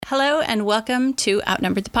Hello and welcome to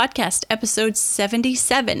Outnumbered the Podcast, episode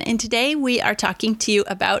 77. And today we are talking to you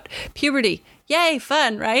about puberty. Yay,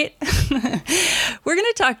 fun, right? We're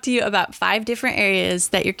going to talk to you about 5 different areas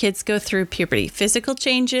that your kids go through puberty: physical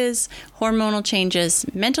changes, hormonal changes,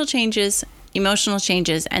 mental changes, emotional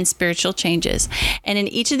changes, and spiritual changes. And in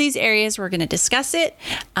each of these areas, we're going to discuss it,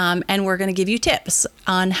 and we're going to give you tips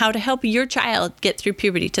on how to help your child get through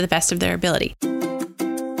puberty to the best of their ability.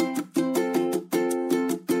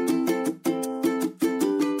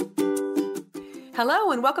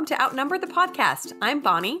 Hello, and welcome to Outnumber the Podcast. I'm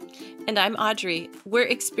Bonnie. And I'm Audrey. We're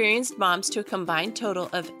experienced moms to a combined total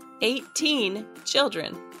of 18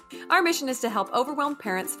 children. Our mission is to help overwhelmed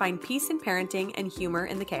parents find peace in parenting and humor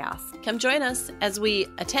in the chaos. Come join us as we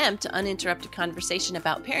attempt uninterrupted conversation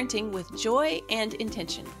about parenting with joy and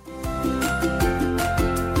intention.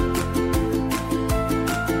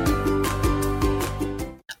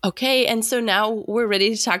 Okay, and so now we're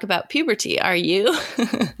ready to talk about puberty. Are you?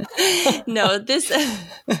 No, this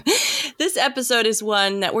episode is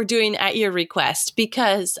one that we're doing at your request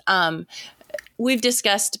because we've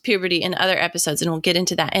discussed puberty in other episodes, and we'll get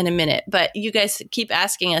into that in a minute. But you guys keep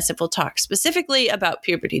asking us if we'll talk specifically about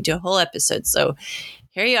puberty, do a whole episode. So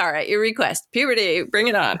here you are at your request. Puberty, bring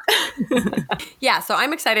it on. Yeah, so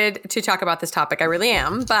I'm excited to talk about this topic. I really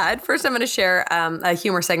am. But first, I'm going to share a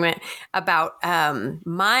humor segment about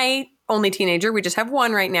my only teenager. We just have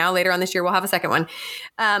one right now. Later on this year, we'll have a second one.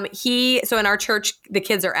 So in our church, the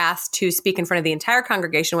kids are asked to speak in front of the entire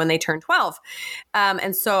congregation when they turn 12.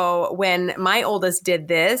 And so when my oldest did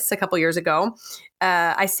this a couple years ago,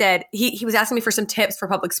 I said, he was asking me for some tips for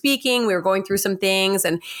public speaking. We were going through some things.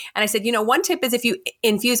 And I said, one tip is if you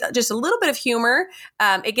infuse just a little bit of humor,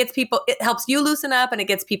 it helps you loosen up and it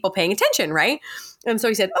gets people paying attention, right? And so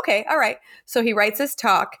he said, okay, all right. So he writes this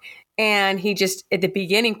talk. And he just, at the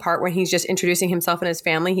beginning part, when he's just introducing himself and his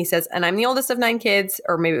family, he says, and I'm the oldest of 9 kids,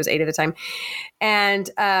 or maybe it was 8 at the time. And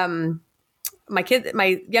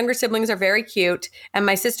my younger siblings are very cute. And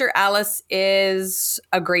my sister Alice is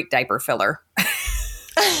a great diaper filler.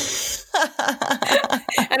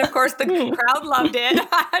 And of course, the crowd loved it.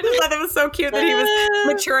 I just thought it was so cute that he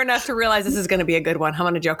was mature enough to realize this is going to be a good one. I'm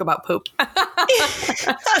going to joke about poop.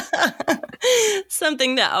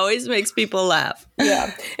 Something that always makes people laugh.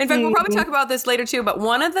 Yeah. In fact, we'll probably talk about this later too. But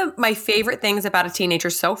one of my favorite things about a teenager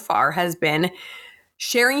so far has been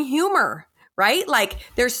sharing humor. Right? Like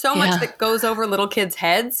there's so much that goes over little kids'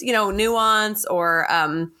 heads, nuance or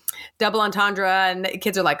double entendre. And the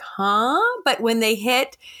kids are like, huh? But when they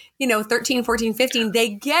hit, 13, 14, 15, they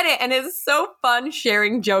get it. And it's so fun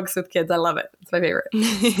sharing jokes with kids. I love it. It's my favorite.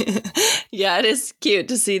 Yeah, it is cute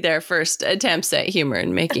to see their first attempts at humor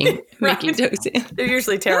and making jokes. They're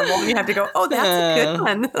usually terrible. And you have to go, oh, that's a good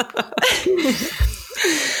one.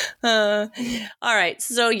 All right.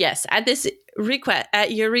 So yes, at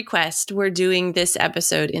your request, we're doing this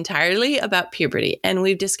episode entirely about puberty, and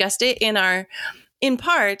we've discussed it in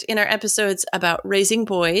part in our episodes about raising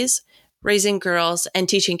boys, raising girls, and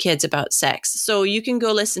teaching kids about sex. So you can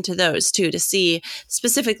go listen to those too to see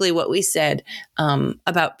specifically what we said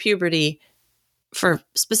about puberty for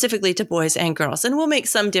specifically to boys and girls. And we'll make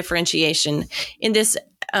some differentiation in this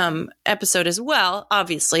episode as well.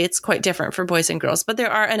 Obviously, it's quite different for boys and girls, but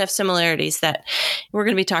there are enough similarities that we're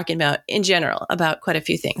going to be talking about in general about quite a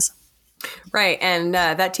few things. Right. And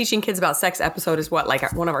that teaching kids about sex episode is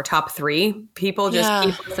like one of our top 3. People just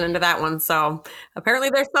keep listening to that one. So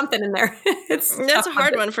apparently there's something in there. That's a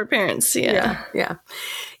hard one for parents. Yeah. Yeah.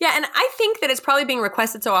 And I think that it's probably being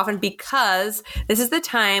requested so often because this is the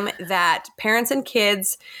time that parents and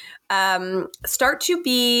kids start to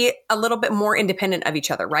be a little bit more independent of each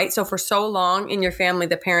other, right? So for so long in your family,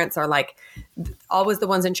 the parents are like always the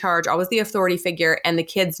ones in charge, always the authority figure, and the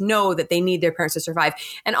kids know that they need their parents to survive.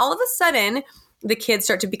 And all of a sudden, the kids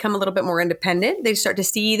start to become a little bit more independent. They start to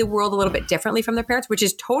see the world a little bit differently from their parents, which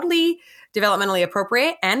is totally developmentally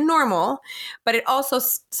appropriate and normal. But it also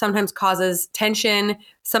sometimes causes tension,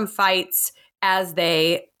 some fights as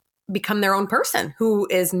they become their own person who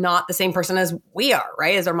is not the same person as we are,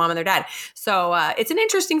 right? As their mom and their dad. So it's an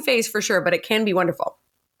interesting phase for sure, but it can be wonderful.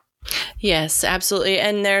 Yes, absolutely.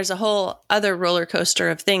 And there's a whole other roller coaster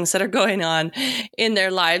of things that are going on in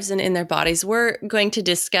their lives and in their bodies. We're going to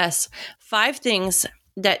discuss 5 things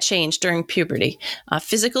that change during puberty: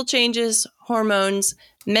 physical changes, hormones,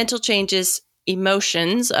 mental changes,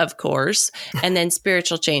 emotions, of course, and then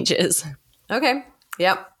spiritual changes. Okay.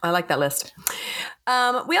 Yep. I like that list.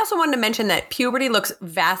 We also wanted to mention that puberty looks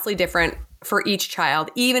vastly different for each child,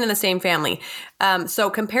 even in the same family. So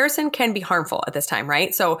comparison can be harmful at this time,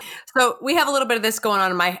 right? So we have a little bit of this going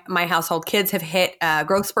on in my household. Kids have hit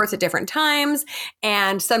growth spurts at different times,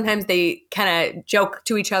 and sometimes they kind of joke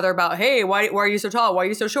to each other about, "Hey, why are you so tall? Why are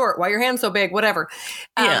you so short? Why are your hands so big? Whatever."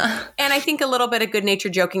 And I think a little bit of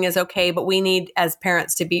good-natured joking is okay, but we need as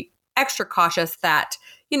parents to be extra cautious that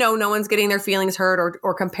no one's getting their feelings hurt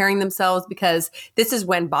or comparing themselves, because this is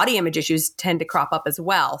when body image issues tend to crop up as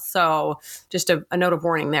well. So just a note of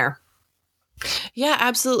warning there. Yeah,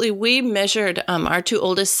 absolutely. We measured our 2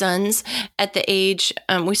 oldest sons at the age,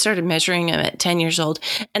 we started measuring them at 10 years old.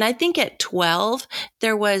 And I think at 12,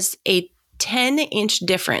 there was a 10-inch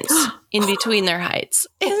difference in between their heights.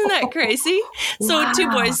 Isn't that crazy? So Wow. 2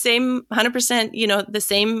 boys, same 100%, the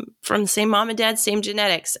same, from the same mom and dad, same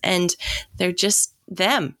genetics. And they're just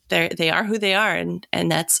them. They are who they are. And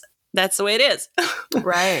that's the way it is.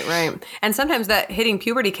 Right. And sometimes that hitting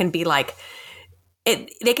puberty can be like,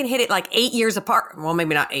 they can hit it like 8 years apart. Well,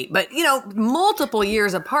 maybe not 8, but multiple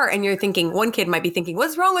years apart. And you're thinking, one kid might be thinking,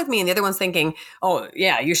 what's wrong with me? And the other one's thinking, oh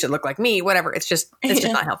yeah, you should look like me, whatever. It's just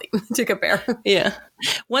not healthy to compare. Yeah.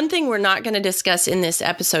 One thing we're not going to discuss in this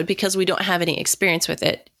episode, because we don't have any experience with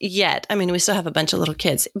it yet. I mean, we still have a bunch of little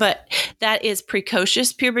kids, but that is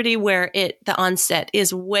precocious puberty, where the onset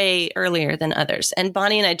is way earlier than others. And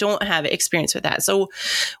Bonnie and I don't have experience with that. So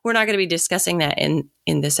we're not going to be discussing that in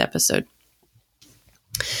this episode.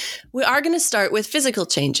 We are going to start with physical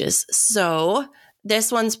changes. So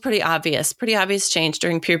this one's pretty obvious change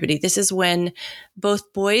during puberty. This is when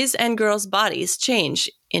both boys' and girls' bodies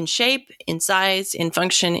change in shape, in size, in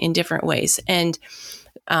function, in different ways. And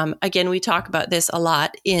again, we talk about this a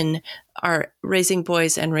lot in our Raising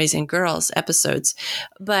Boys and Raising Girls episodes.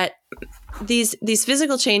 But these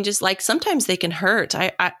physical changes, like sometimes they can hurt.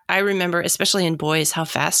 I remember, especially in boys, how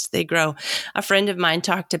fast they grow. A friend of mine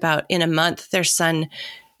talked about in a month, their son,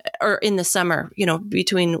 or in the summer,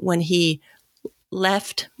 between when he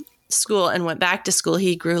left school and went back to school,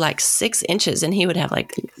 he grew like 6 inches, and he would have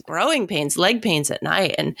like growing pains, leg pains at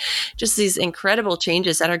night, and just these incredible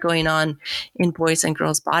changes that are going on in boys and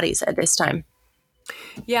girls' bodies at this time.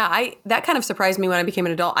 Yeah, that kind of surprised me when I became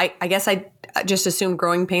an adult. I guess I just assumed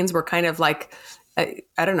growing pains were kind of like, I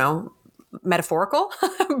don't know, metaphorical,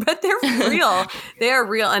 but they're real. They are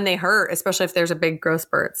real, and they hurt, especially if there's a big growth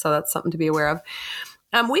spurt. So that's something to be aware of.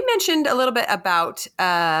 We mentioned a little bit about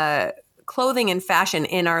clothing and fashion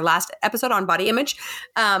in our last episode on body image.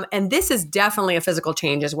 And this is definitely a physical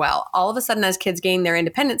change as well. All of a sudden, as kids gain their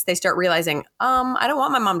independence, they start realizing, I don't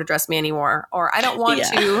want my mom to dress me anymore, or I don't want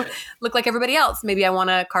to look like everybody else. Maybe I want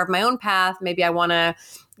to carve my own path. Maybe I want to,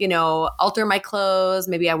 alter my clothes.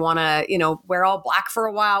 Maybe I want to, wear all black for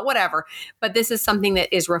a while, whatever. But this is something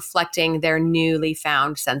that is reflecting their newly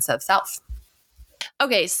found sense of self.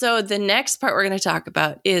 Okay, so the next part we're going to talk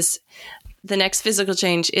about is the next physical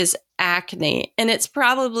change is acne. And it's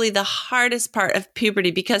probably the hardest part of puberty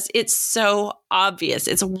because it's so obvious.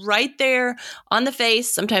 It's right there on the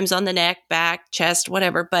face, sometimes on the neck, back, chest,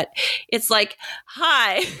 whatever. But it's like,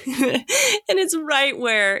 hi. And it's right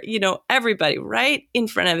where, everybody right in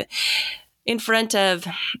front of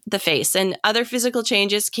the face. And other physical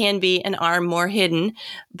changes can be and are more hidden,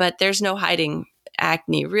 but there's no hiding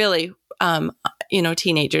acne really.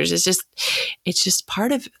 Teenagers, it's just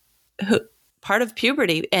part of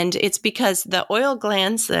puberty. And it's because the oil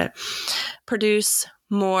glands that produce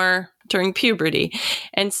more during puberty.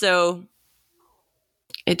 And so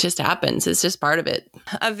it just happens. It's just part of it.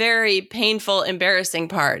 A very painful, embarrassing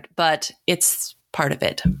part, but it's part of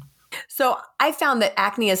it. So I found that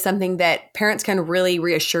acne is something that parents can really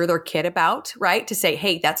reassure their kid about, right? To say,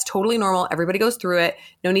 hey, that's totally normal. Everybody goes through it.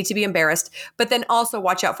 No need to be embarrassed. But then also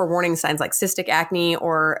watch out for warning signs like cystic acne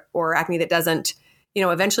or acne that doesn't,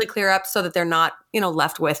 eventually clear up so that they're not,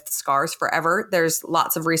 left with scars forever. There's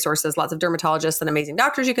lots of resources, lots of dermatologists and amazing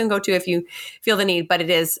doctors you can go to if you feel the need. But it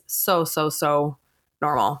is so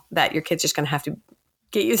normal that your kid's just going to have to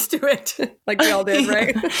get used to it like we all did,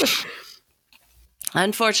 right?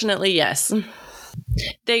 Unfortunately, yes.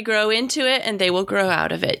 They grow into it and they will grow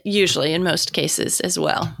out of it, usually in most cases as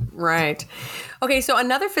well. Right. Okay, so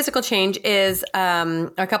another physical change is,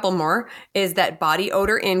 a couple more, is that body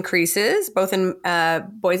odor increases, both in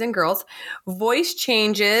boys and girls. Voice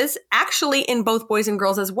changes, actually in both boys and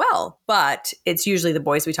girls as well, but it's usually the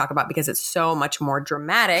boys we talk about because it's so much more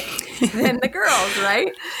dramatic than the girls,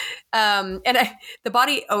 right? The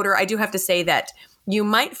body odor, I do have to say that you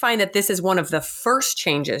might find that this is one of the first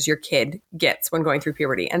changes your kid gets when going through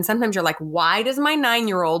puberty. And sometimes you're like, why does my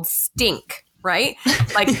 9-year-old stink? Right?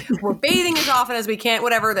 Like we're bathing as often as we can,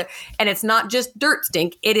 whatever. And it's not just dirt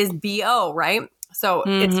stink. It is BO, right? So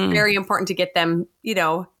it's very important to get them,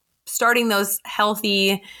 starting those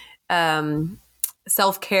healthy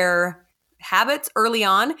self-care habits early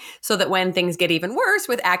on, so that when things get even worse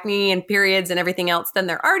with acne and periods and everything else, then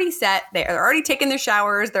they're already set. They're already taking their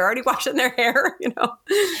showers. They're already washing their hair,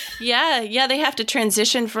 Yeah. They have to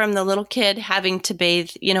transition from the little kid having to bathe,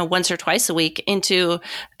 once or twice a week into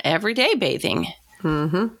everyday bathing.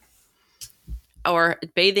 Mm-hmm. Or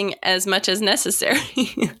bathing as much as necessary.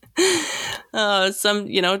 Twice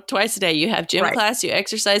a day you have gym class, you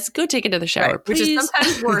exercise, go take another shower, which is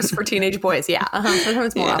sometimes worse for teenage boys. Yeah.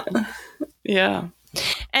 Sometimes more often. Yeah.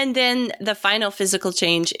 And then the final physical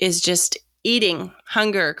change is just eating,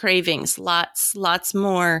 hunger, cravings, lots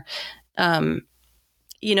more. You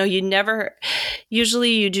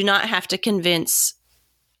do not have to convince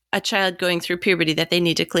a child going through puberty that they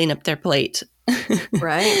need to clean up their plate.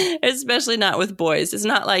 Right. Especially not with boys. It's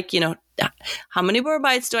not like, how many more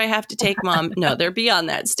bites do I have to take, Mom? No, they're beyond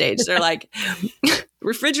that stage. They're like,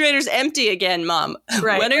 refrigerator's empty again, Mom.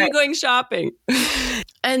 Right, when are you going shopping?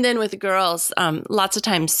 And then with girls, lots of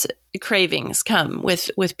times cravings come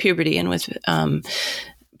with puberty and with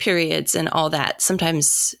periods and all that.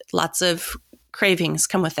 Sometimes lots of cravings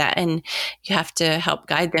come with that, and you have to help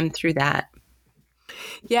guide them through that.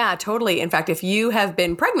 Yeah, totally. In fact, if you have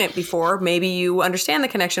been pregnant before, maybe you understand the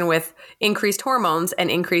connection with increased hormones and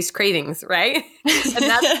increased cravings, right? And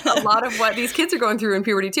that's a lot of what these kids are going through in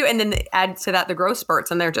puberty too. And then add to that the growth spurts,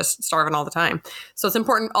 and they're just starving all the time. So it's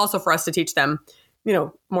important also for us to teach them,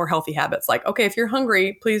 more healthy habits. Like, okay, if you're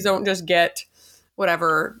hungry, please don't just get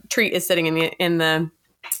whatever treat is sitting in the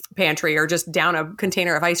pantry or just down a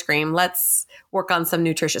container of ice cream. Let's work on some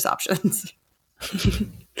nutritious options.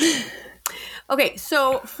 Okay,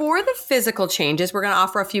 so for the physical changes, we're going to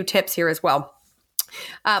offer a few tips here as well.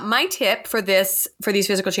 My tip for these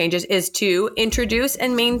physical changes is to introduce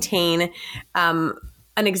and maintain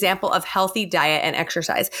an example of healthy diet and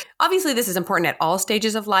exercise. Obviously, this is important at all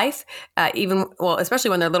stages of life,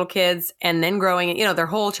 especially when they're little kids and then growing, their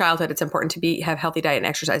whole childhood. It's important to have healthy diet and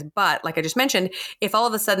exercise. But like I just mentioned, if all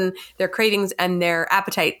of a sudden their cravings and their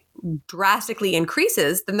appetite drastically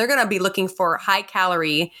increases, then they're going to be looking for high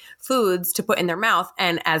calorie foods to put in their mouth.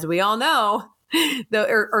 And as we all know,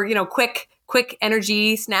 quick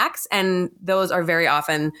energy snacks. And those are very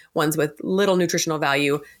often ones with little nutritional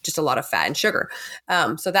value, just a lot of fat and sugar.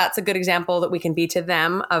 So that's a good example that we can be to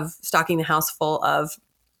them of stocking the house full of,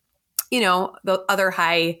 the other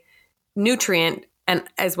high nutrient and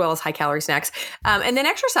as well as high calorie snacks. And then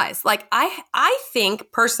exercise. Like I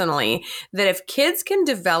think personally that if kids can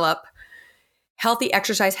develop healthy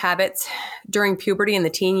exercise habits during puberty and the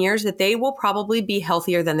teen years, that they will probably be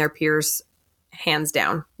healthier than their peers, hands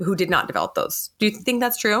down, who did not develop those. Do you think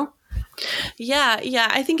that's true? Yeah.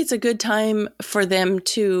 I think it's a good time for them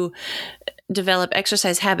to develop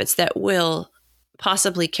exercise habits that will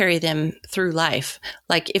possibly carry them through life.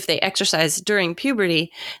 Like if they exercise during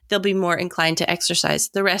puberty, they'll be more inclined to exercise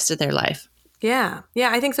the rest of their life. Yeah,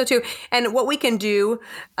 I think so too. And what we can do,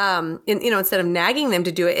 instead of nagging them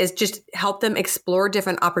to do it, is just help them explore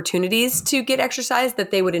different opportunities to get exercise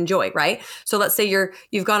that they would enjoy, right? So let's say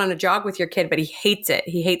you've gone on a jog with your kid, but he hates it.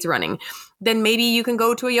 He hates running. Then maybe you can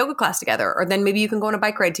go to a yoga class together, or then maybe you can go on a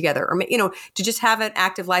bike ride together, or, to just have an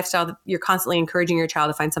active lifestyle that you're constantly encouraging your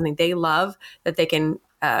child to find something they love that they can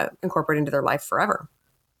incorporate into their life forever.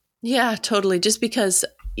 Yeah, totally. Just because,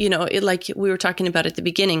 like we were talking about at the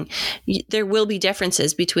beginning, there will be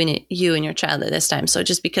differences between you and your child at this time. So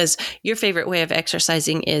just because your favorite way of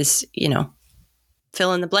exercising is,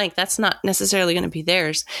 fill in the blank, that's not necessarily going to be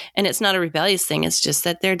theirs. And it's not a rebellious thing. It's just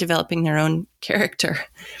that they're developing their own character.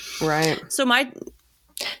 Right. So my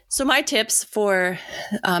tips for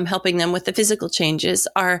helping them with the physical changes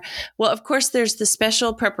are, well, of course, there's the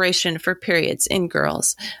special preparation for periods in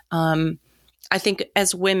girls. I think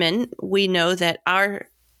as women, we know that our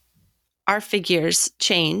figures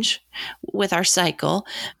change with our cycle.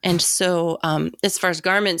 And so as far as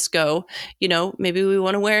garments go, maybe we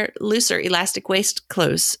want to wear looser elastic waist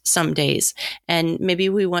clothes some days. And maybe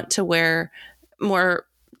we want to wear more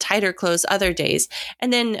tighter clothes other days.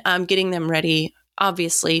 And then getting them ready,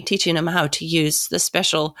 obviously teaching them how to use the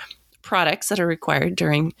special products that are required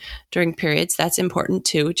during periods. That's important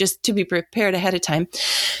too, just to be prepared ahead of time.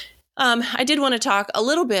 I did want to talk a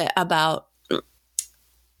little bit about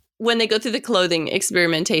when they go through the clothing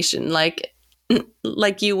experimentation, like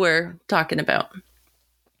you were talking about.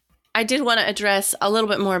 I did want to address a little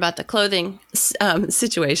bit more about the clothing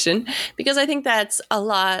situation, because I think that's a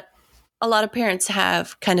lot a lot of parents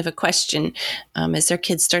have kind of a question as their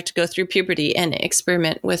kids start to go through puberty and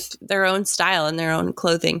experiment with their own style and their own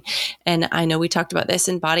clothing. And I know we talked about this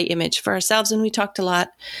in body image for ourselves, and we talked a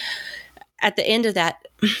lot at the end of that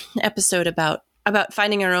episode about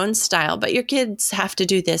finding our own style. But your kids have to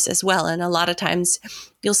do this as well. And a lot of times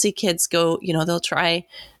you'll see kids go, they'll try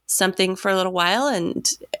something for a little while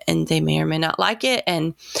and they may or may not like it.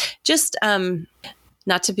 And just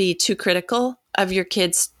not to be too critical of your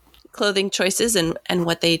kids' clothing choices and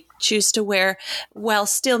what they choose to wear while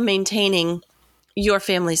still maintaining your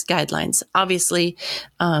family's guidelines. Obviously,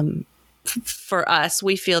 for us,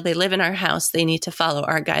 we feel they live in our house. They need to follow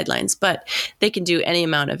our guidelines, but they can do any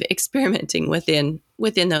amount of experimenting within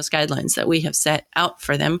those guidelines that we have set out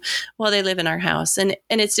for them while they live in our house. And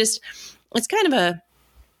it's kind of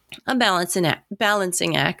a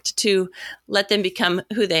balancing act to let them become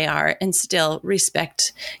who they are and still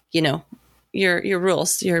respect, your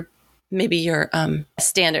rules, maybe your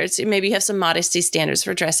standards. Maybe you have some modesty standards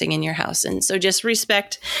for dressing in your house. And so just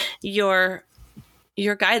respect your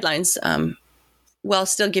guidelines while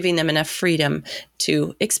still giving them enough freedom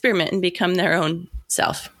to experiment and become their own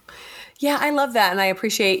self. Yeah, I love that. And I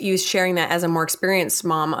appreciate you sharing that as a more experienced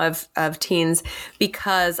mom of teens,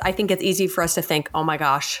 because I think it's easy for us to think, oh my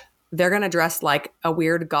gosh, they're going to dress like a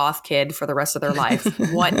weird goth kid for the rest of their life.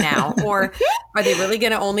 What now? Or are they really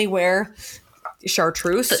going to only wear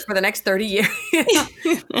chartreuse for the next 30 years?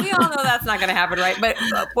 We all know that's not going to happen, right?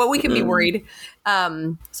 But we can be worried.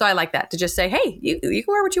 So I like that, to just say, hey, you can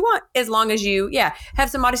wear what you want as long as you, have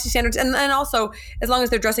some modesty standards. And also as long as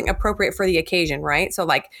they're dressing appropriate for the occasion, right? So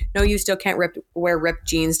no, you still can't wear ripped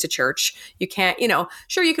jeans to church. You can't,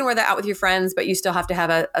 sure, you can wear that out with your friends, but you still have to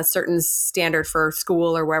have a certain standard for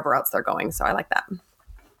school or wherever else they're going. So I like that.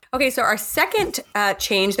 Okay, so our second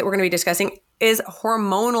change that we're going to be discussing is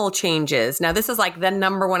hormonal changes. Now, this is the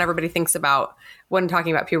number one everybody thinks about when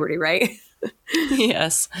talking about puberty, right?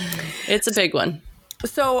 Yes, it's a big one.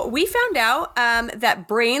 So we found out that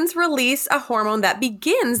brains release a hormone that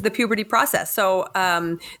begins the puberty process. So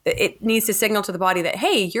it needs to signal to the body that,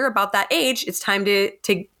 hey, you're about that age. It's time to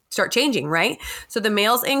start changing, right? So the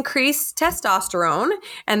males increase testosterone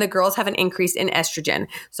and the girls have an increase in estrogen.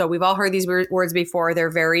 So we've all heard these words before. They're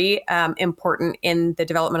very important in the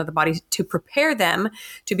development of the body to prepare them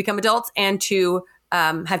to become adults and to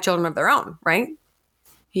have children of their own, right?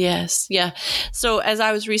 Yes. Yeah. So as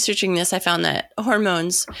I was researching this, I found that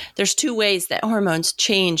there's two ways that hormones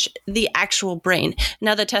change the actual brain.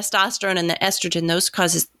 Now, the testosterone and the estrogen, those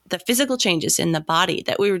causes the physical changes in the body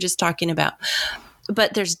that we were just talking about.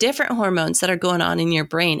 But there's different hormones that are going on in your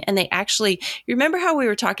brain. And they actually, you remember how we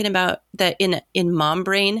were talking about that in mom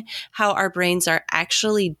brain, how our brains are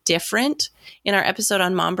actually different? In our episode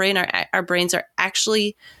on mom brain, our brains are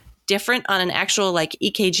actually different on an actual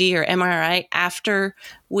EKG or MRI after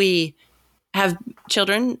we have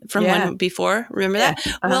children from one before. Remember that?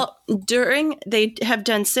 Uh-huh. Well, they have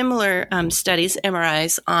done similar studies,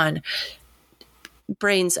 MRIs on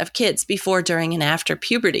brains of kids before, during, and after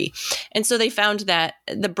puberty. And so they found that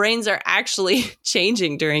the brains are actually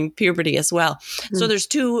changing during puberty as well. Mm. So there's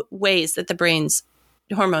two ways that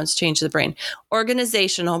hormones change the brain.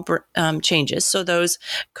 Organizational changes. So those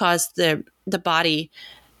cause the body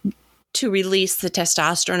to release the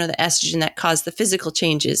testosterone or the estrogen that cause the physical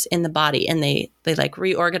changes in the body. And they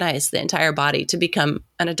reorganize the entire body to become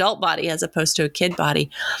an adult body as opposed to a kid body.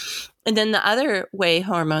 And then the other way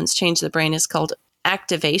hormones change the brain is called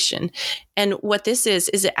activation. And what this is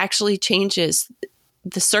it actually changes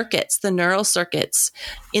the neural circuits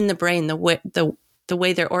in the brain, the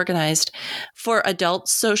way they're organized for adult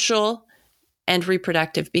social and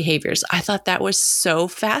reproductive behaviors. I thought that was so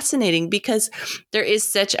fascinating because there is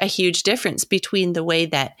such a huge difference between the way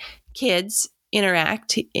that kids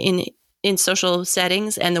interact in social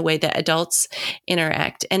settings and the way that adults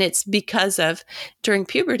interact. And it's because of during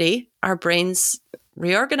puberty, our brains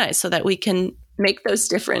reorganize so that we can make those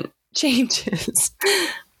different changes.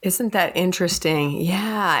 Isn't that interesting?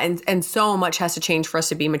 Yeah. And so much has to change for us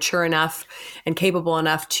to be mature enough and capable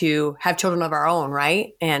enough to have children of our own,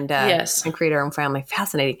 right? And yes, and create our own family.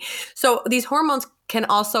 Fascinating. So these hormones can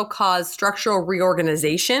also cause structural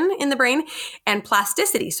reorganization in the brain and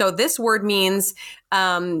plasticity. So this word means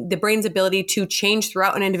the brain's ability to change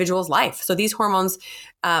throughout an individual's life. So these hormones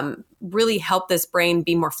really help this brain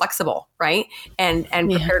be more flexible, right? And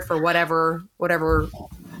prepared for whatever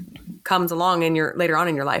comes along later on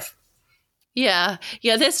in your life. Yeah.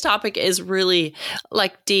 Yeah. This topic is really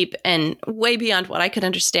like deep and way beyond what I could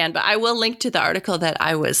understand. But I will link to the article that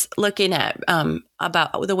I was looking at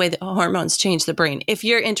about the way that hormones change the brain. If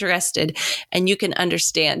you're interested and you can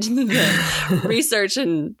understand the research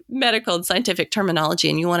and medical and scientific terminology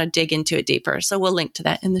and you want to dig into it deeper. So we'll link to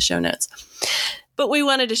that in the show notes. But we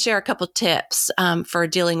wanted to share a couple tips for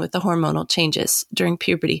dealing with the hormonal changes during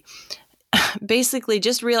puberty. Basically,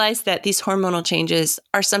 just realize that these hormonal changes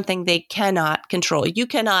are something they cannot control. You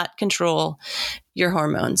cannot control your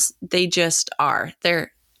hormones. They just are.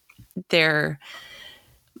 They're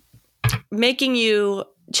making you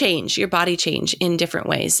change, your body change in different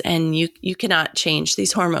ways. And you cannot change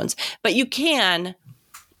these hormones. But you can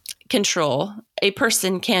control, a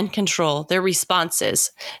person can control their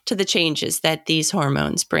responses to the changes that these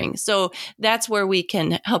hormones bring. So that's where we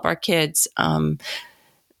can help our kids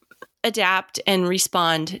adapt and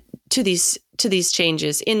respond to these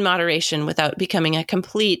changes in moderation without becoming a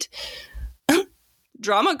complete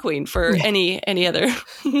drama queen, for any other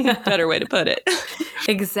better way to put it.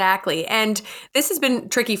 Exactly. And this has been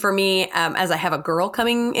tricky for me as I have a girl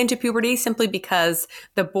coming into puberty, simply because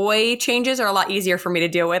the boy changes are a lot easier for me to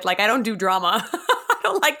deal with. Like, I don't do drama. I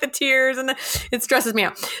don't like the tears, and it stresses me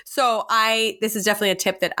out. So this is definitely a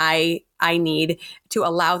tip that I need to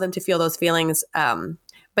allow them to feel those feelings,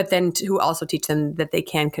 but then to also teach them that they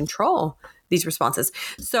can control these responses.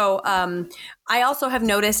 So I also have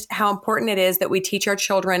noticed how important it is that we teach our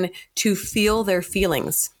children to feel their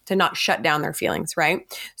feelings, to not shut down their feelings, right?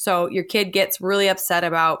 So your kid gets really upset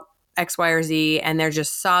about X, Y, or Z, and they're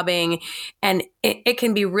just sobbing. And it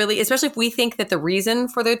can be really, especially if we think that the reason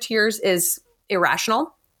for their tears is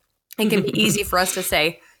irrational, it can be easy for us to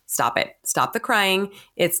say, stop it, stop the crying,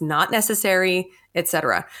 it's not necessary,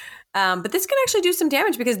 etc. But this can actually do some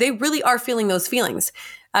damage because they really are feeling those feelings.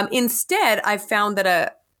 Instead, I've found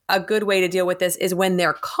that a good way to deal with this is when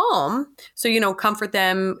they're calm. So, comfort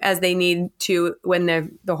them as they need to when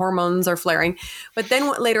the hormones are flaring. But then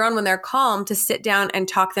later on, when they're calm, to sit down and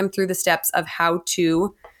talk them through the steps of how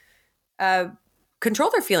to control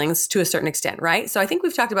their feelings to a certain extent, right? So I think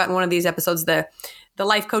we've talked about in one of these episodes the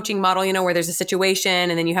life coaching model, where there's a situation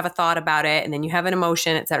and then you have a thought about it and then you have an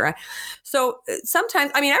emotion, et cetera. So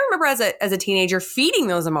sometimes, I remember as a teenager feeding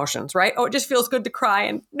those emotions, right? Oh, it just feels good to cry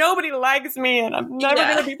and nobody likes me and I'm never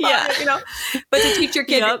going to be fun, But to teach your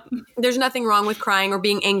kid, there's nothing wrong with crying or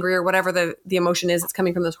being angry or whatever the emotion is that's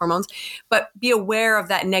coming from those hormones, but be aware of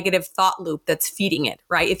that negative thought loop that's feeding it,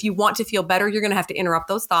 right? If you want to feel better, you're going to have to interrupt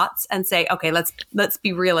those thoughts and say, okay, let's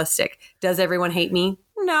be realistic. Does everyone hate me?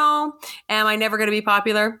 No. Am I never going to be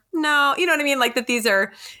popular? No. You know what I mean? Like that these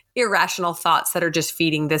are irrational thoughts that are just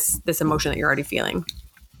feeding this emotion that you're already feeling.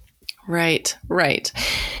 Right.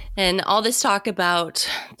 And all this talk about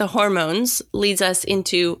the hormones leads us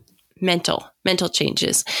into mental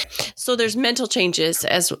changes. So there's mental changes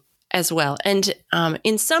as well. And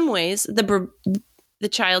in some ways, the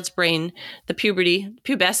child's brain, the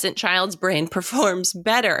pubescent child's brain performs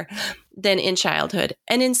better than in childhood.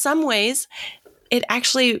 And in some ways, it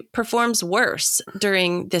actually performs worse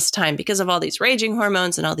during this time because of all these raging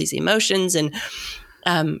hormones and all these emotions. And,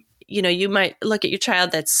 you might look at your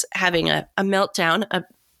child that's having a meltdown,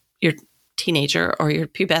 your teenager or your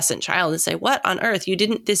pubescent child, and say, what on earth?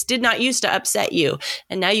 This did not used to upset you.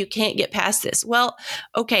 And now you can't get past this. Well,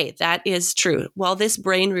 okay, that is true. While this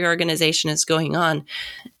brain reorganization is going on,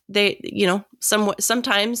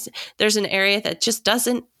 sometimes there's an area that just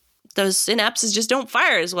those synapses just don't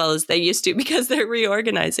fire as well as they used to because they're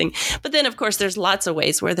reorganizing. But then, of course, there's lots of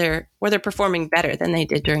ways where they're performing better than they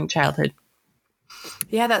did during childhood.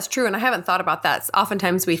 Yeah, that's true. And I haven't thought about that.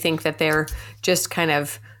 Oftentimes we think that they're just kind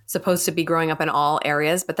of supposed to be growing up in all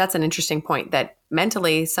areas, but that's an interesting point that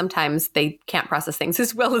mentally sometimes they can't process things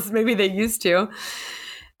as well as maybe they used to.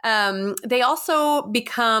 They also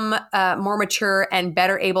become more mature and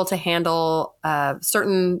better able to handle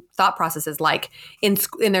certain thought processes, like in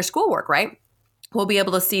their schoolwork, right? We'll be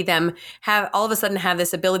able to see them all of a sudden have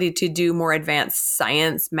this ability to do more advanced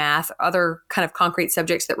science, math, other kind of concrete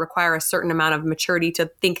subjects that require a certain amount of maturity to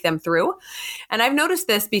think them through. And I've noticed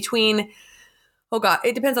this between,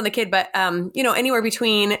 it depends on the kid, but anywhere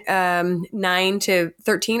between 9 to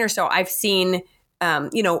 13 or so, I've seen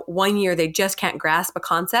 1 year they just can't grasp a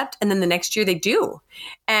concept, and then the next year they do.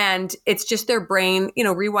 And it's just their brain,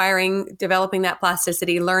 rewiring, developing that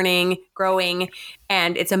plasticity, learning, growing.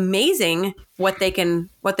 And it's amazing what they can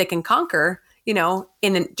conquer,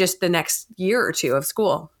 in just the next year or two of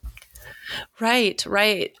school. Right.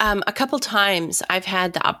 A couple times I've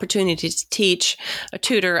had the opportunity to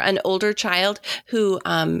tutor an older child who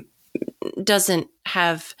doesn't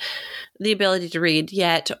have the ability to read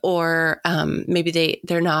yet, or maybe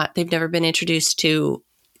they've never been introduced to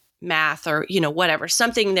math or, whatever,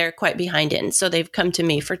 something they're quite behind in. So they've come to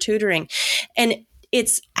me for tutoring. And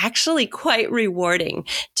it's actually quite rewarding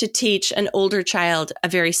to teach an older child a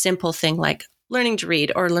very simple thing like learning to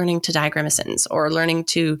read or learning to diagram a sentence or learning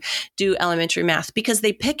to do elementary math, because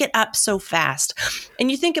they pick it up so fast. And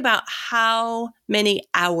you think about how many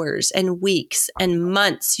hours and weeks and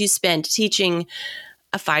months you spend teaching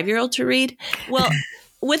a 5-year-old to read. Well,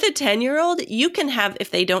 with a 10-year-old, you can have,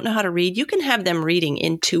 if they don't know how to read, you can have them reading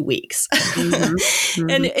in 2 weeks. Mm-hmm. Mm-hmm.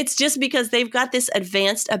 And it's just because they've got this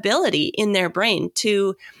advanced ability in their brain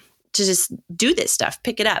to just do this stuff,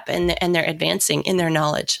 pick it up, and they're advancing in their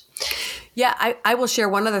knowledge. Yeah, I will share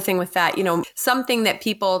one other thing with that. Something that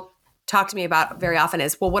people talk to me about very often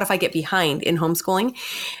is, well, what if I get behind in homeschooling?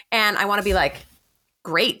 And I want to be like,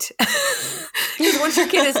 great. Because once your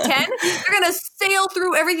kid is 10, they're going to sail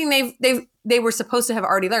through everything they were supposed to have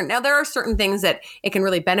already learned. Now, there are certain things that it can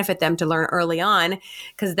really benefit them to learn early on,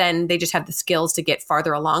 because then they just have the skills to get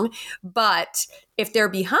farther along. But if they're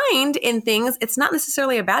behind in things, it's not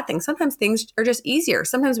necessarily a bad thing. Sometimes things are just easier.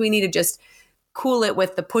 Sometimes we need to just cool it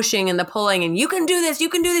with the pushing and the pulling, and you can do this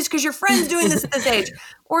because your friend's doing this at this age.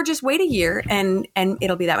 Or just wait a year and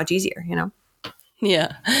it'll be that much easier,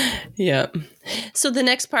 Yeah. Yeah. So the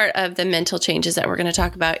next part of the mental changes that we're going to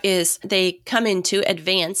talk about is they come into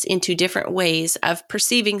advance into different ways of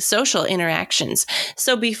perceiving social interactions.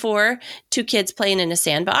 So before, two kids playing in a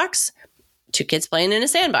sandbox,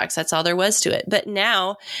 that's all there was to it. But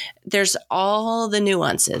now there's all the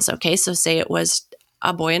nuances. Okay. So say it was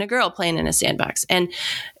a boy and a girl playing in a sandbox, and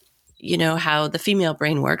you know how the female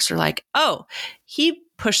brain works. We're like, oh, he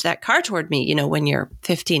pushed that car toward me. When you're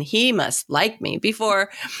 15, he must like me. Before,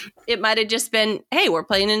 it might have just been, hey, we're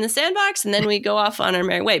playing in the sandbox, and then we go off on our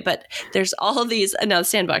merry way. But there's all these. Now, the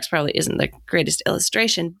sandbox probably isn't the greatest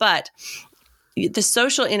illustration, but the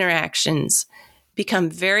social interactions become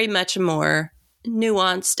very much more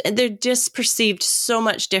nuanced, and they're just perceived so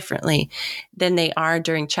much differently than they are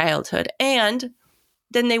during childhood, and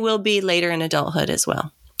than they will be later in adulthood as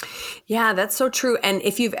well. Yeah, that's so true. And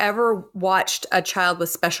if you've ever watched a child with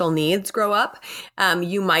special needs grow up,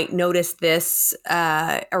 you might notice this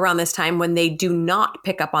around this time when they do not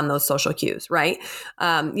pick up on those social cues, right?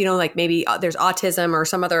 Like maybe there's autism or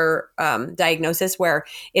some other diagnosis where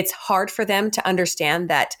it's hard for them to understand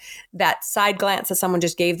that side glance that someone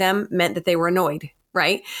just gave them meant that they were annoyed.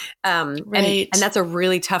 Right. Right. And that's a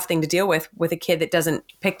really tough thing to deal with a kid that doesn't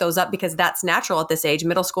pick those up, because that's natural at this age,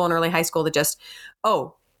 middle school and early high school, to just,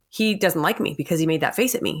 oh, he doesn't like me because he made that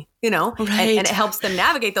face at me, Right. and it helps them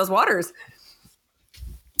navigate those waters.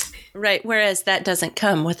 Right. Whereas that doesn't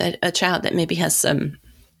come with a child that maybe has some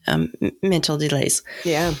mental delays.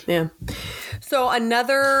 Yeah. Yeah. So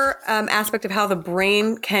another aspect of how the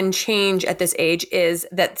brain can change at this age is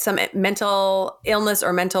that some mental illness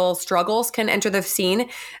or mental struggles can enter the scene,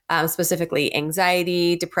 specifically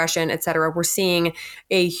anxiety, depression, et cetera. We're seeing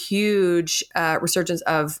a huge resurgence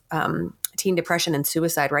of teen depression and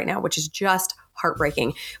suicide right now, which is just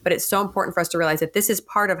heartbreaking. But it's so important for us to realize that this is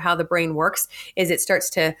part of how the brain works, is it starts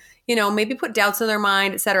to, maybe put doubts in their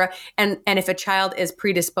mind, et cetera. And if a child is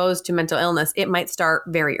predisposed to mental illness, it might start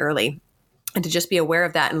very early. And to just be aware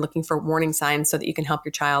of that and looking for warning signs so that you can help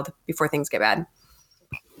your child before things get bad.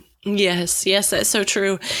 Yes, that's so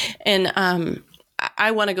true. And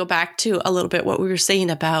I want to go back to a little bit what we were saying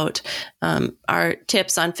about our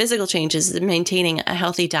tips on physical changes, maintaining a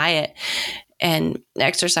healthy diet and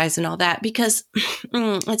exercise and all that, because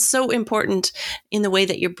it's so important in the way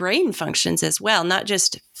that your brain functions as well, not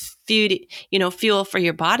just fuel for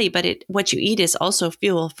your body, but what you eat is also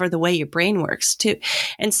fuel for the way your brain works too.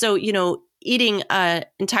 And so, eating an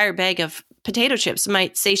entire bag of potato chips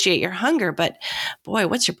might satiate your hunger, but boy,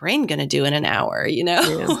 what's your brain going to do in an hour, Yeah.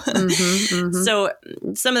 Mm-hmm, mm-hmm. So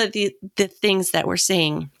some of the things that we're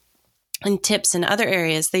saying and tips in other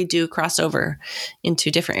areas, they do cross over into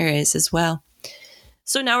different areas as well.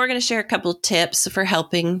 So now we're going to share a couple tips for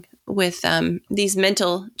helping with these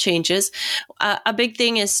mental changes. A big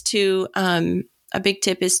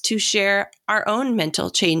tip is to share our own mental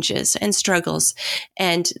changes and struggles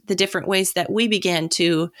and the different ways that we began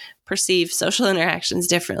to perceive social interactions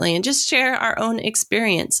differently, and just share our own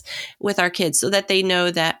experience with our kids so that they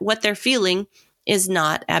know that what they're feeling is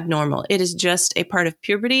not abnormal. It is just a part of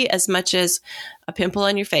puberty, as much as a pimple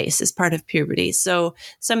on your face is part of puberty. So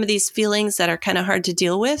some of these feelings that are kind of hard to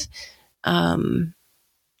deal with,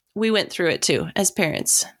 we went through it too as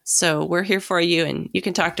parents. So we're here for you, and you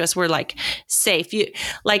can talk to us. We're like safe.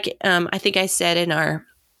 I think I said in our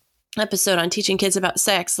episode on teaching kids about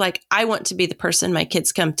sex, like I want to be the person my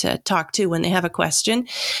kids come to talk to when they have a question.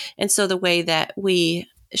 And so the way that we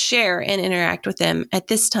share and interact with them at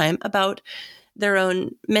this time about their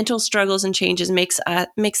own mental struggles and changes makes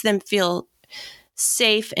them feel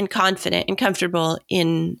safe and confident and comfortable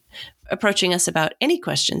in approaching us about any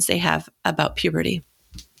questions they have about puberty.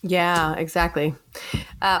 Yeah, exactly.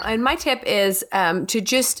 And my tip is to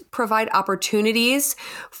just provide opportunities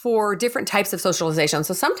for different types of socialization.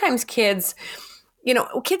 So sometimes kids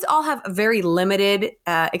all have very limited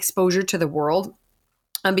exposure to the world.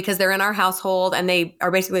 Because they're in our household and they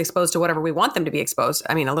are basically exposed to whatever we want them to be exposed.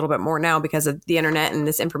 I mean, a little bit more now because of the internet and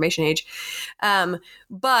this information age.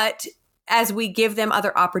 But as we give them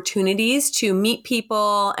other opportunities to meet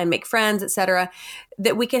people and make friends, et cetera,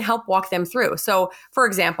 that we can help walk them through. So, for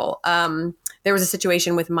example, there was a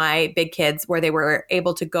situation with my big kids where they were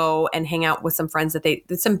able to go and hang out with some friends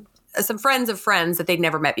some friends of friends that they'd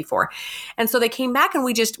never met before. And so they came back and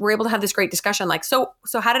we just were able to have this great discussion. Like, so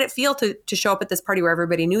how did it feel to show up at this party where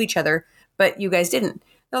everybody knew each other, but you guys didn't?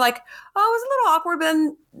 They're like, oh, it was a little awkward, but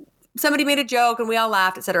then somebody made a joke and we all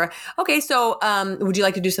laughed, et cetera. Okay. So, would you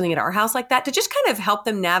like to do something at our house like that to just kind of help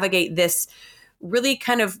them navigate this really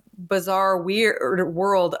kind of bizarre, weird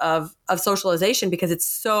world of socialization, because it's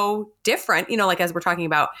so different, like as we're talking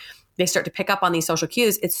about, they start to pick up on these social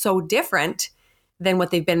cues. It's so different than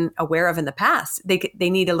what they've been aware of in the past. They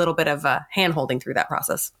need a little bit of hand-holding through that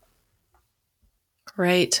process.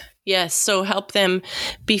 Right. Yes. So help them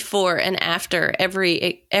before and after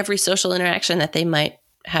every social interaction that they might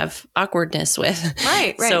have awkwardness with.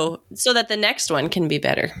 Right. So that the next one can be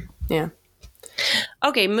better. Yeah.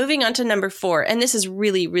 Okay, moving on to number 4, and this is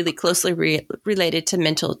really, really closely related to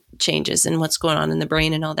mental changes and what's going on in the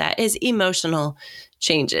brain and all that, is emotional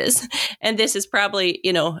changes. And this is probably,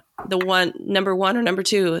 the number 1 or number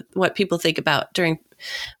 2, what people think about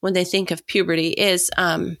when they think of puberty is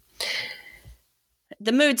the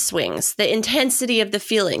mood swings, the intensity of the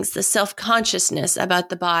feelings, the self-consciousness about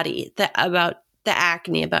the body, about the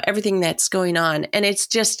acne, about everything that's going on. And it's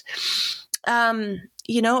just,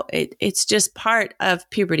 it's just part of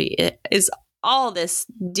puberty. It is all this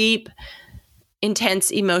deep, intense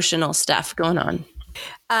emotional stuff going on.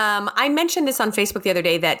 I mentioned this on Facebook the other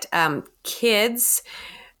day that kids,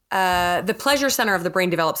 the pleasure center of the brain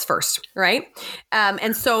develops first, right?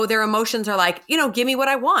 And so their emotions are like, give me what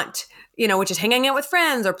I want, which is hanging out with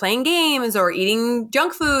friends or playing games or eating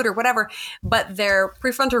junk food or whatever. But their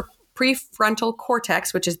prefrontal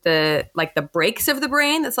cortex, which is the brakes of the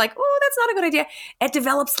brain, that's like, oh, that's not a good idea. It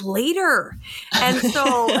develops later. And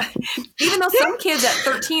so even though some kids at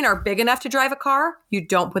 13 are big enough to drive a car, you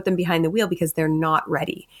don't put them behind the wheel because they're not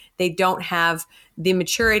ready. They don't have the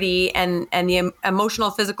maturity and the emotional,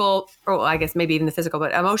 physical, or I guess maybe even the physical,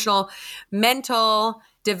 but emotional, mental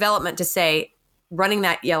development to say, running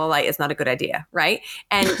that yellow light is not a good idea, right?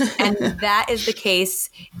 And that is the case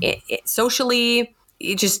socially,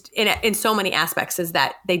 just in so many aspects, is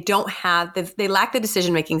that they lack the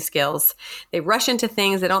decision-making skills. They rush into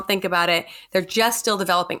things. They don't think about it. They're just still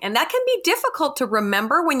developing. And that can be difficult to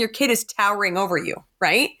remember when your kid is towering over you,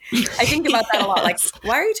 right? I think about that a lot. Like,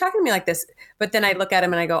 why are you talking to me like this? But then I look at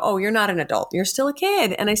him and I go, oh, you're not an adult. You're still a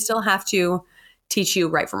kid. And I still have to teach you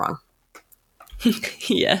right from wrong.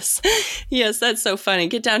 Yes, that's so funny.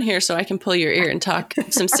 Get down here so I can pull your ear and talk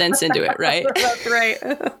some sense into it, right? That's right.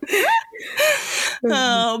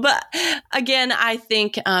 But again, I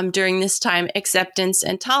think during this time, acceptance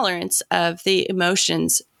and tolerance of the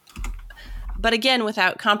emotions, but again,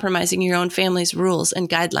 without compromising your own family's rules and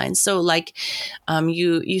guidelines. So like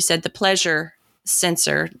you said, the pleasure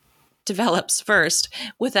sensor develops first.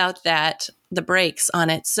 Without that, the brakes on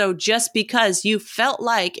it. So just because you felt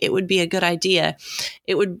like it would be a good idea,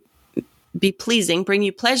 it would be pleasing, bring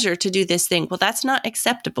you pleasure to do this thing. Well, that's not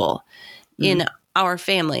acceptable in our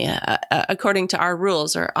family, according to our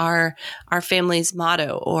rules or our family's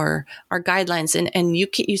motto or our guidelines. And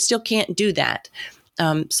you still can't do that.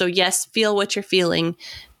 So yes, feel what you're feeling,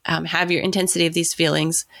 have your intensity of these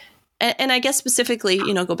feelings. And I guess specifically,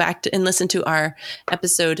 go back and listen to our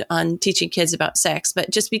episode on teaching kids about sex. But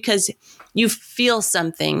just because you feel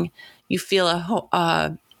something, you feel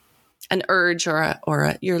an urge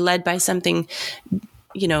or you're led by something,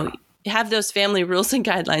 have those family rules and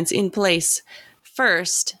guidelines in place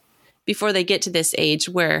first before they get to this age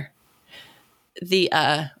where the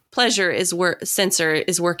pleasure sensor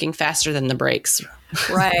is working faster than the brakes.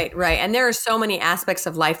 Right. And there are so many aspects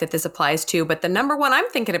of life that this applies to, but the number one I'm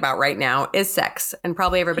thinking about right now is sex, and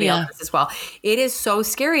probably everybody else is as well. It is so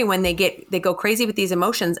scary when they go crazy with these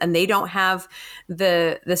emotions and they don't have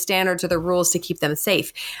the standards or the rules to keep them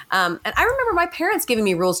safe. And I remember my parents giving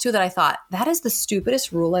me rules too that I thought, that is the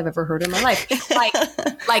stupidest rule I've ever heard in my life.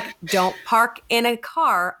 like don't park in a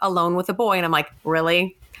car alone with a boy. And I'm like,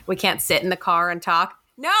 really? We can't sit in the car and talk?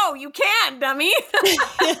 No, you can't, dummy.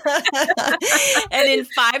 And in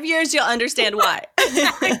 5 years, you'll understand why.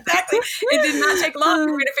 Exactly. It did not take long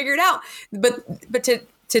for me to figure it out. But to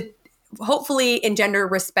hopefully engender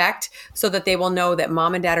respect so that they will know that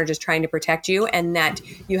mom and dad are just trying to protect you and that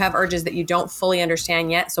you have urges that you don't fully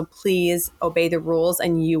understand yet. So please obey the rules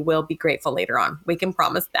and you will be grateful later on. We can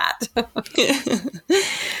promise that.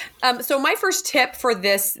 So my first tip for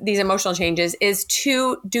these emotional changes is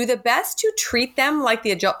to do the best to treat them like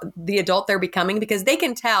the adult they're becoming, because they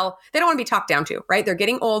can tell they don't want to be talked down to, right? They're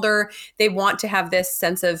getting older. They want to have this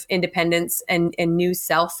sense of independence and new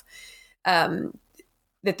self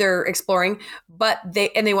that they're exploring, but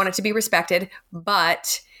they want it to be respected,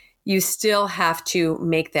 but you still have to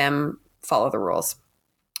make them follow the rules.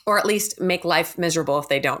 Or at least make life miserable if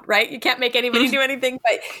they don't, right? You can't make anybody do anything,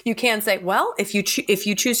 but you can say, well, if you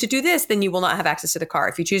choose to do this, then you will not have access to the car.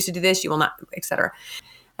 If you choose to do this, you will not, etc.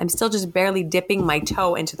 I'm still just barely dipping my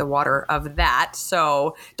toe into the water of that.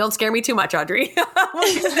 So don't scare me too much, Audrey. But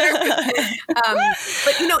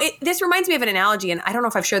this reminds me of an analogy, and I don't know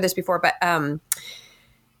if I've shared this before, but an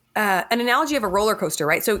analogy of a roller coaster,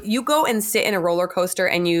 right? So you go and sit in a roller coaster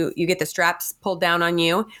and you get the straps pulled down on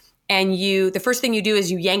you. And the first thing you do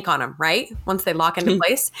is you yank on them, right? Once they lock into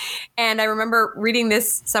place. And I remember reading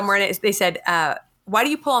this somewhere and they said, why do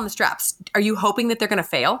you pull on the straps? Are you hoping that they're going to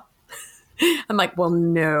fail? I'm like, well,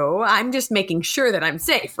 no, I'm just making sure that I'm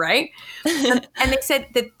safe, right? And they said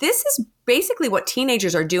that this is basically what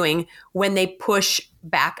teenagers are doing when they push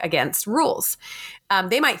back against rules.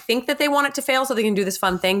 They might think that they want it to fail so they can do this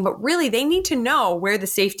fun thing, but really they need to know where the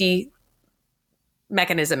safety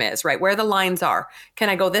mechanism is, right? Where the lines are. Can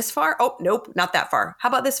I go this far? Oh, nope, not that far. How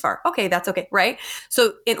about this far? Okay, that's okay, right?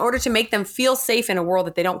 So in order to make them feel safe in a world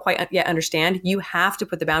that they don't quite yet understand, you have to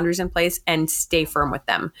put the boundaries in place and stay firm with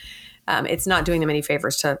them. It's not doing them any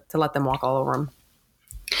favors to let them walk all over them.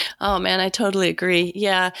 Oh man, I totally agree.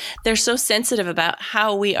 Yeah. They're so sensitive about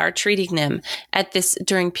how we are treating them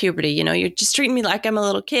during puberty. You're just treating me like I'm a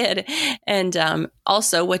little kid. And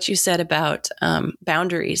also what you said about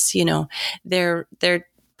boundaries, they're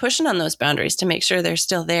pushing on those boundaries to make sure they're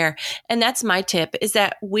still there. And that's my tip, is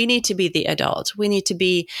that we need to be the adult. We need to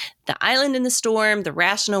be the island in the storm, the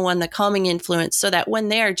rational one, the calming influence, so that when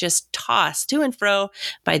they are just tossed to and fro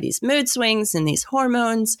by these mood swings and these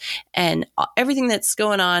hormones and everything that's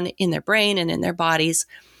going on in their brain and in their bodies,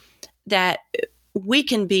 that we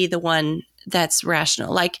can be the one that's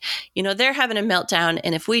rational. Like, they're having a meltdown.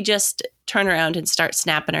 And if we just turn around and start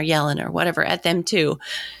snapping or yelling or whatever at them too,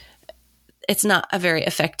 it's not a very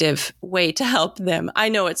effective way to help them. I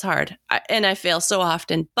know it's hard and I fail so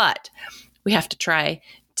often, but we have to try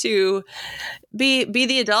to be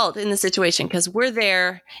the adult in the situation, because we're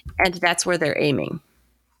there and that's where they're aiming.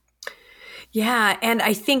 Yeah. And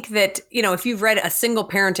I think that, if you've read a single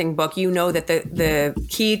parenting book, you know that the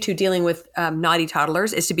key to dealing with naughty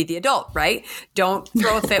toddlers is to be the adult, right? Don't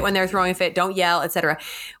throw a fit when they're throwing a fit. Don't yell, etc.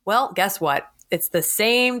 Well, guess what? It's the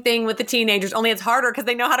same thing with the teenagers, only it's harder because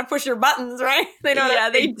they know how to push your buttons, right? They know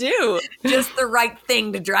they do. Just the right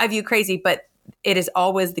thing to drive you crazy. But it is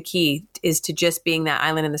always the key is to just being that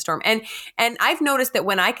island in the storm. And I've noticed that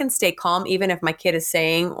when I can stay calm, even if my kid is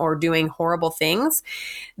saying or doing horrible things,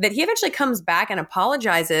 that he eventually comes back and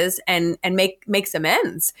apologizes and makes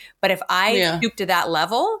amends. But if I stoop to that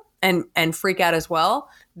level and freak out as well,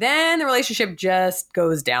 then the relationship just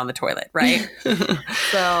goes down the toilet, right?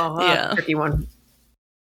 Tricky one.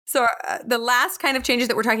 So the last kind of changes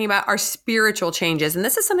that we're talking about are spiritual changes. And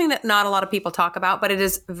this is something that not a lot of people talk about, but it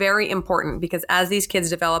is very important, because as these kids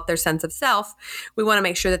develop their sense of self, we want to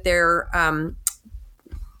make sure that they're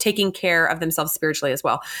taking care of themselves spiritually as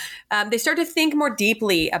well. They start to think more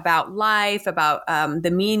deeply about life, about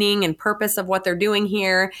the meaning and purpose of what they're doing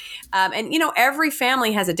here. And every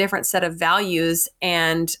family has a different set of values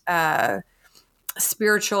and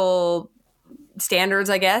spiritual standards,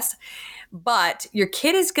 I guess. But your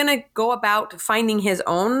kid is going to go about finding his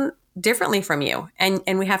own differently from you.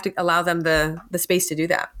 And we have to allow them the space to do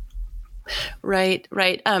that. Right.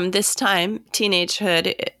 This time,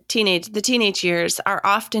 the teenage years are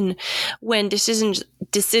often when decisions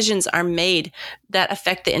decisions are made that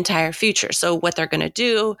affect the entire future. So what they're going to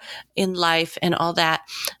do in life and all that.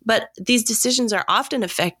 But these decisions are often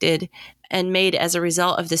affected and made as a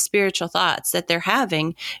result of the spiritual thoughts that they're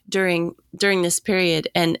having during this period,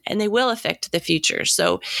 and they will affect the future.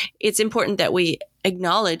 So it's important that we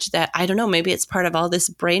acknowledge that, I don't know, maybe it's part of all this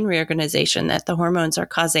brain reorganization that the hormones are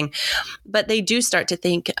causing, but they do start to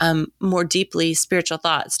think more deeply spiritual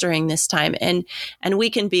thoughts during this time, and we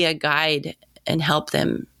can be a guide and help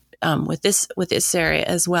them with this area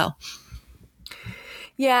as well.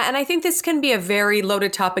 Yeah, and I think this can be a very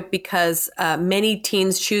loaded topic because many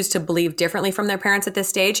teens choose to believe differently from their parents at this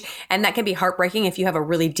stage, and that can be heartbreaking if you have a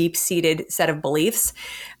really deep-seated set of beliefs.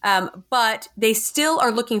 But they still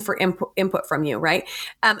are looking for input from you, right?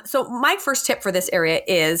 So my first tip for this area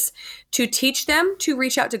is to teach them to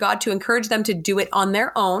reach out to God, to encourage them to do it on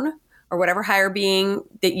their own, or whatever higher being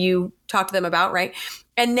that you talk to them about, right?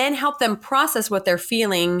 And then help them process what they're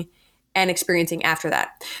feeling and experiencing after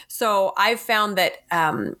that. So I've found that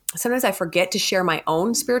sometimes I forget to share my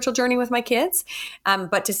own spiritual journey with my kids,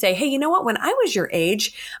 but to say, hey, you know what? When I was your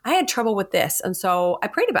age, I had trouble with this. And so I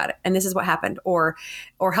prayed about it and this is what happened. Or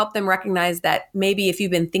help them recognize that maybe if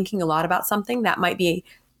you've been thinking a lot about something, that might be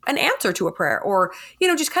an answer to a prayer, or,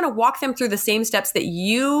 just kind of walk them through the same steps that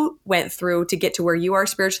you went through to get to where you are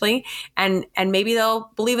spiritually. And maybe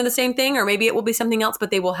they'll believe in the same thing, or maybe it will be something else,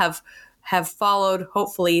 but they will have followed,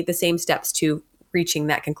 hopefully, the same steps to reaching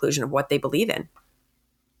that conclusion of what they believe in.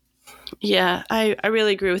 Yeah, I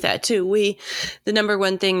really agree with that too. The number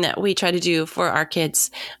one thing that we try to do for our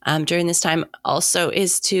kids during this time also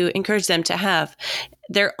is to encourage them to have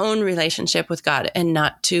their own relationship with God and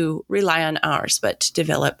not to rely on ours, but to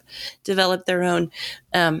develop their own.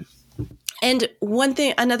 And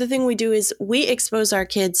another thing we do is we expose our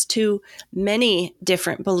kids to many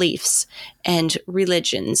different beliefs and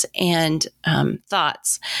religions and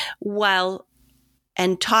thoughts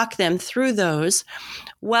and talk them through those,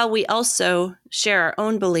 while we also share our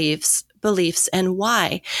own beliefs and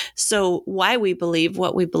why. So why we believe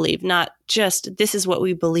what we believe, not just this is what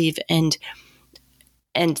we believe and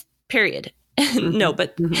period. No,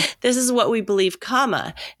 but this is what we believe,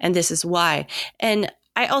 comma, and this is why. And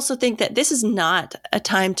I also think that this is not a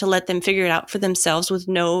time to let them figure it out for themselves with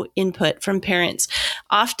no input from parents.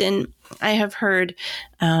 Often I have heard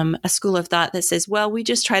a school of thought that says, well, we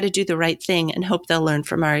just try to do the right thing and hope they'll learn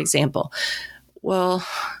from our example. Well,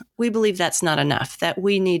 we believe that's not enough, that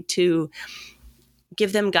we need to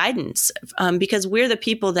give them guidance because we're the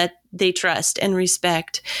people that they trust and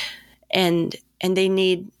respect, and they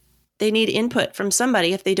need input from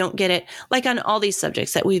somebody if they don't get it, like on all these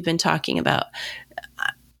subjects that we've been talking about.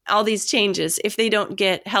 All these changes, if they don't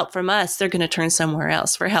get help from us, they're going to turn somewhere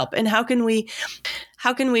else for help. And how can we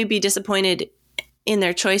be disappointed in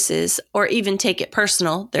their choices, or even take it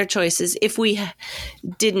personal, their choices, if we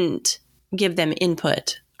didn't give them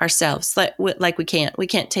input ourselves? Like we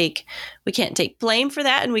can't take blame for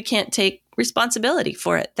that, and we can't take responsibility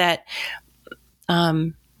for it. That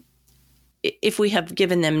if we have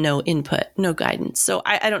given them no input, no guidance. So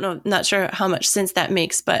I don't know, not sure how much sense that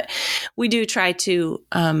makes, but we do try to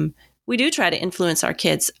influence our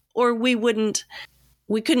kids, or we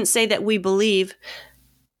couldn't say that we believe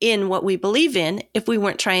in what we believe in if we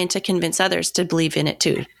weren't trying to convince others to believe in it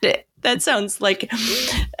too. That sounds like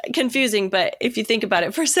confusing, but if you think about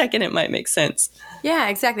it for a second, it might make sense. Yeah,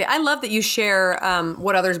 exactly. I love that you share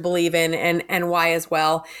what others believe in and why as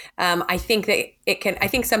well. I think that I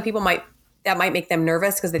think some people might make them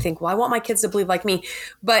nervous because they think, well, I want my kids to believe like me.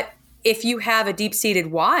 But if you have a deep-seated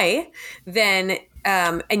why, then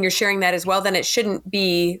and you're sharing that as well, then it shouldn't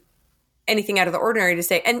be anything out of the ordinary to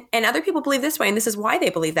say, and other people believe this way, and this is why they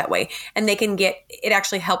believe that way. And they can it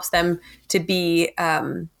actually helps them to be,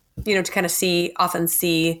 to kind of often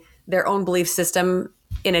see their own belief system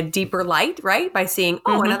in a deeper light, right? By seeing,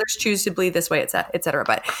 and others choose to believe this way, et cetera.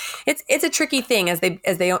 But it's a tricky thing as they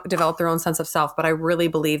develop their own sense of self. But I really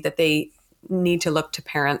believe that they need to look to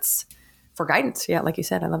parents for guidance. Yeah, like you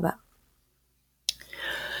said, I love that.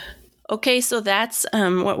 Okay, so that's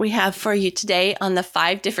what we have for you today on the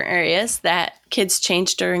 5 different areas that kids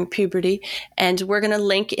change during puberty. And we're going to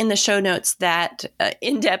link in the show notes that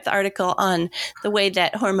in-depth article on the way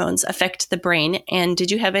that hormones affect the brain. And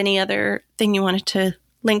did you have any other thing you wanted to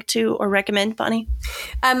link to or recommend, Bonnie?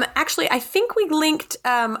 Actually, I think we linked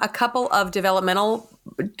a couple of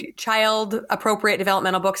child appropriate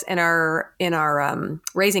developmental books in our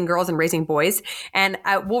Raising Girls and Raising Boys, and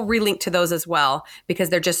we'll relink to those as well because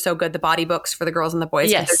they're just so good. The body books for the girls and the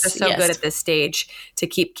boys, they're just so good at this stage to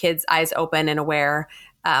keep kids' eyes open and aware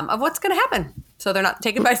of what's going to happen, so they're not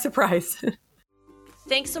taken by surprise.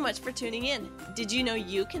 Thanks so much for tuning in. Did you know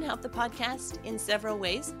you can help the podcast in several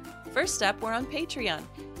ways? First up, we're on Patreon,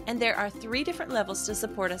 and there are 3 different levels to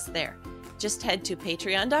support us there. Just head to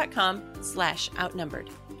patreon.com/outnumbered.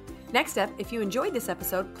 Next up, if you enjoyed this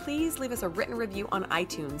episode, please leave us a written review on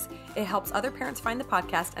iTunes. It helps other parents find the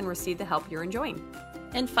podcast and receive the help you're enjoying.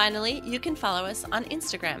 And finally, you can follow us on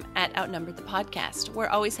Instagram at Outnumbered the Podcast. We're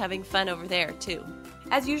always having fun over there, too.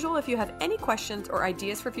 As usual, if you have any questions or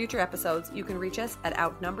ideas for future episodes, you can reach us at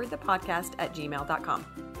outnumberedthepodcast@gmail.com.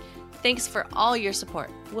 Thanks for all your support.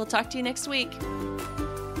 We'll talk to you next week.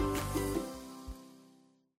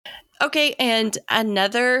 Okay, and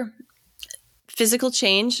another physical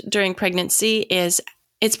change during pregnancy it's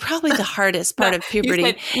probably the hardest part of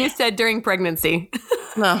puberty. You said during pregnancy.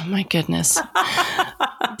 Oh my goodness.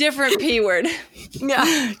 Different P word.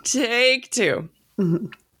 Yeah. Take 2.